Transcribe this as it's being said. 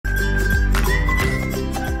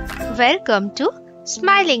Welcome to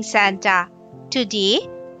Smiling Santa. Today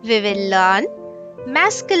we will learn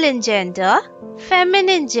masculine gender,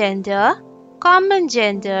 feminine gender, common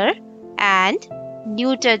gender and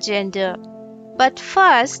neuter gender. But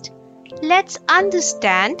first, let's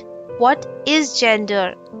understand what is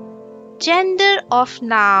gender. Gender of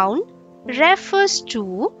noun refers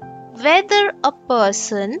to whether a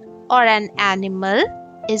person or an animal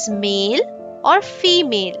is male or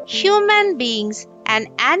female. Human beings and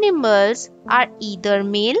animals are either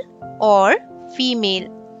male or female.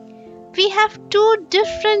 We have two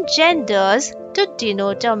different genders to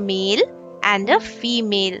denote a male and a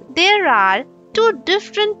female. There are two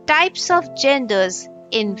different types of genders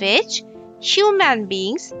in which human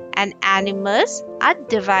beings and animals are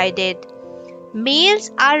divided. Males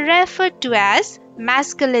are referred to as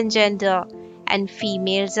masculine gender and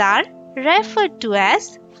females are referred to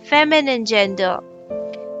as feminine gender.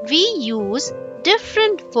 We use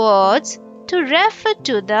different words to refer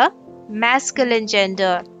to the masculine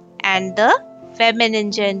gender and the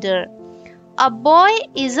feminine gender. A boy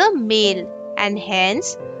is a male and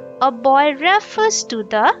hence a boy refers to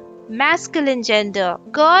the masculine gender.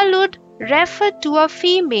 Girl would refer to a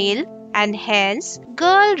female and hence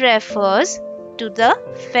girl refers to the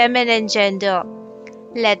feminine gender.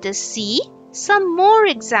 Let us see some more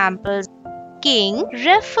examples. King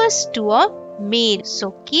refers to a male,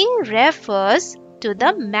 so king refers to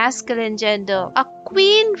the masculine gender. A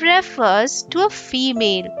queen refers to a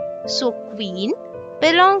female, so queen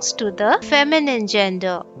belongs to the feminine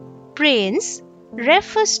gender. Prince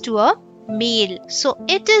refers to a male, so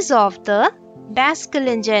it is of the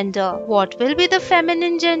masculine gender. What will be the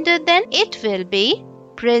feminine gender then? It will be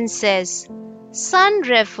princess. Son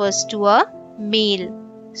refers to a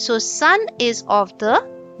male, so son is of the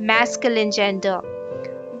masculine gender.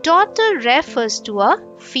 Daughter refers to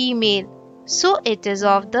a female, so it is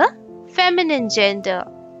of the feminine gender.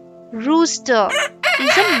 Rooster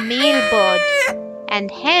is a male bird and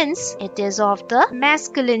hence it is of the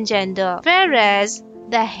masculine gender, whereas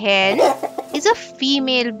the hen is a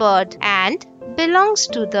female bird and belongs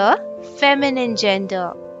to the feminine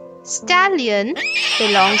gender. Stallion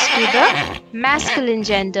belongs to the masculine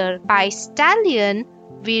gender. By stallion,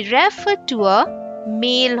 we refer to a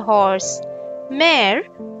male horse. Mare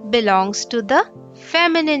belongs to the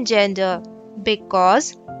feminine gender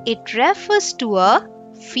because it refers to a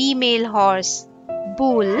female horse.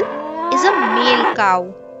 Bull is a male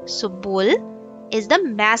cow, so bull is the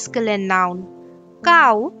masculine noun.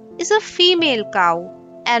 Cow is a female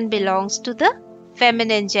cow and belongs to the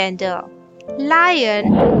feminine gender.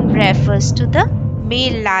 Lion refers to the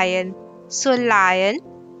male lion, so lion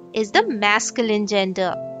is the masculine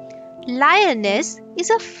gender. Lioness is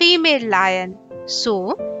a female lion,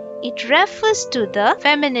 so it refers to the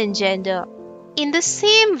feminine gender. In the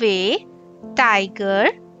same way, tiger,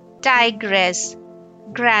 tigress,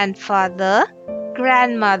 grandfather,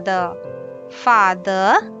 grandmother,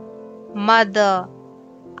 father, mother,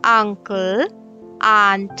 uncle,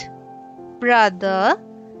 aunt, brother,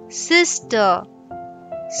 sister,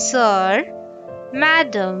 sir,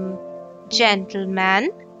 madam, gentleman,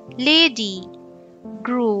 lady,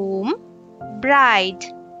 groom, bride,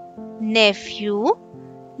 nephew,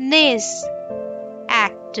 niece,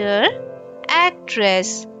 actor,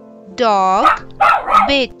 actress, dog,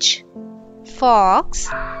 bitch, fox,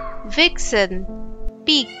 vixen,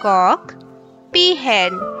 peacock,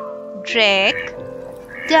 peahen, drake,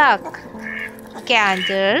 duck,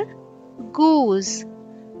 gander, goose,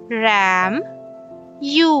 ram,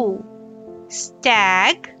 ewe,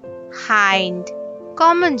 stag, hind.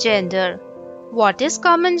 Common gender. What is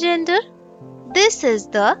common gender? This is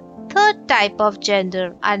the third type of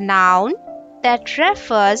gender, a noun that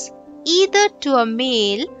refers either to a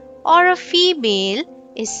male or a female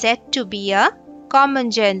is said to be a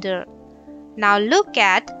common gender. Now look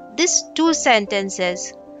at these two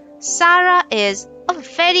sentences. Sarah is a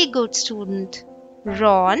very good student.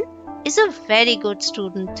 Ron is a very good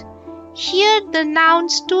student. Here the noun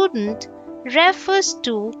student refers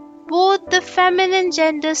to both the feminine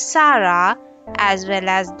gender Sarah as well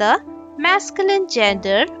as the masculine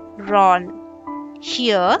gender Ron.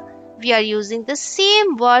 Here we are using the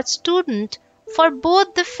same word student for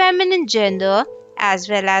both the feminine gender as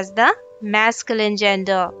well as the masculine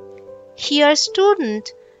gender. Here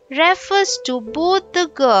student refers to both the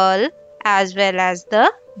girl as well as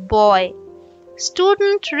the boy.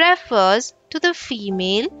 Student refers to the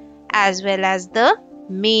female as well as the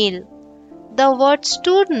male. The word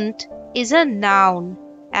student is a noun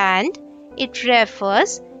and it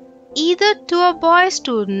refers either to a boy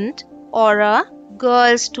student or a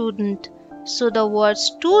girl student. So the word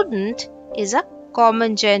student is a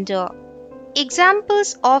common gender.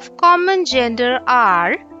 Examples of common gender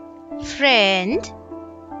are friend,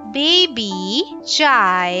 baby,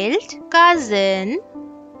 child, cousin,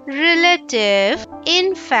 relative,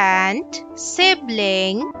 infant,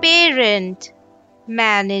 sibling, parent,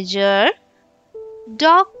 manager,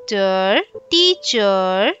 doctor,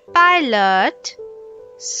 teacher, pilot,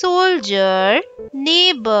 soldier,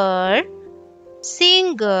 neighbor,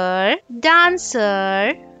 singer,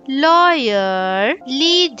 dancer, lawyer,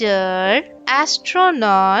 leader,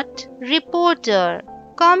 astronaut, reporter.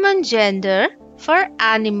 Common gender for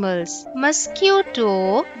animals: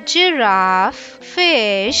 mosquito, giraffe,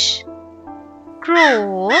 fish,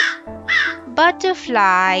 crow,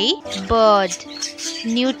 butterfly, bird.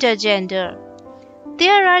 Neuter gender: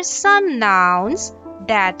 there are some nouns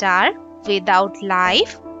that are without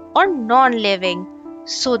life or non-living,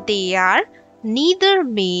 so they are neither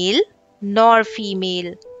male nor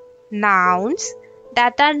female. Nouns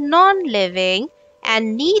that are non-living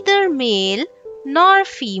and neither male nor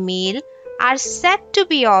female are said to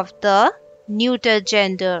be of the neuter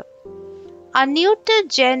gender. A neuter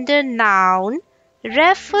gender noun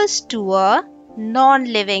refers to a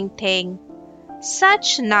non-living thing.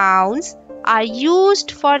 Such nouns are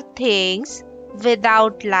used for things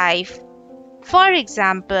without life. For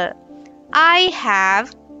example, I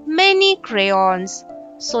have many crayons.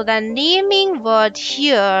 So the naming word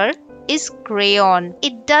here is crayon.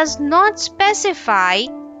 It does not specify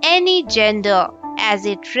any gender as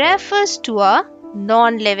it refers to a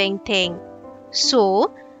non-living thing.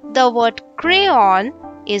 So the word crayon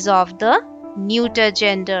is of the neuter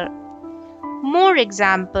gender. More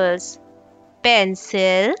examples: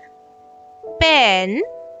 pencil, pen,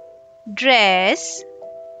 dress,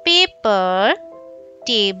 paper,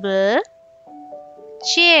 table,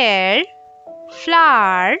 chair,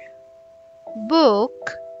 flower,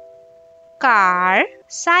 book, car,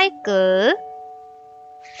 cycle,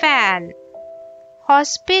 fan,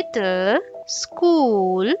 hospital,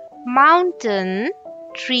 school, mountain,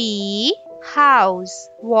 tree, house,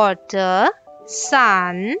 water,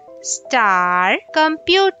 sun, star,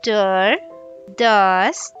 computer,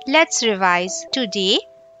 dust. Let's revise. Today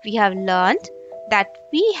we have learned that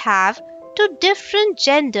we have two different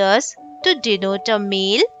genders to denote a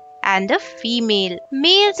male and a female.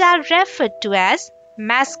 Males are referred to as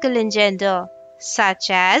masculine gender, such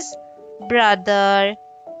as brother,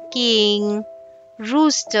 king,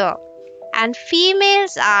 rooster, and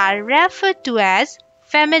females are referred to as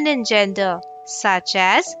feminine gender, such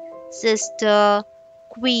as sister,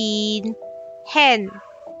 queen, hen.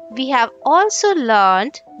 We have also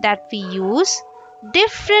learned that we use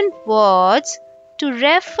different words to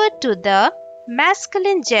refer to the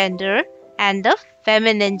masculine gender and the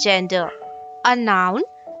feminine gender. A noun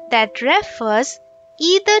that refers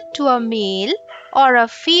either to a male or a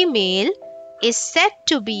female is said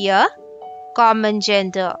to be a common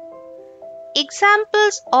gender.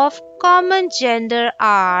 Examples of common gender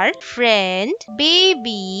are friend,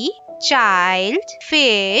 baby, child,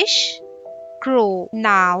 fish, crow.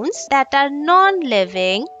 Nouns that are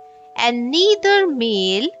non-living and neither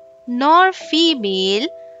male nor female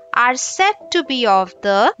are said to be of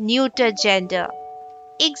the neuter gender.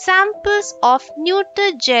 Examples of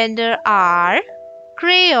neuter gender are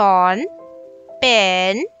crayon,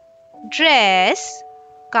 pen, dress,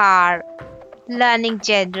 car. Learning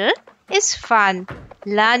gender is fun.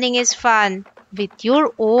 Learning is fun with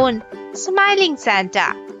your own smiling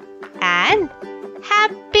Santa. And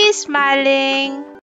happy smiling!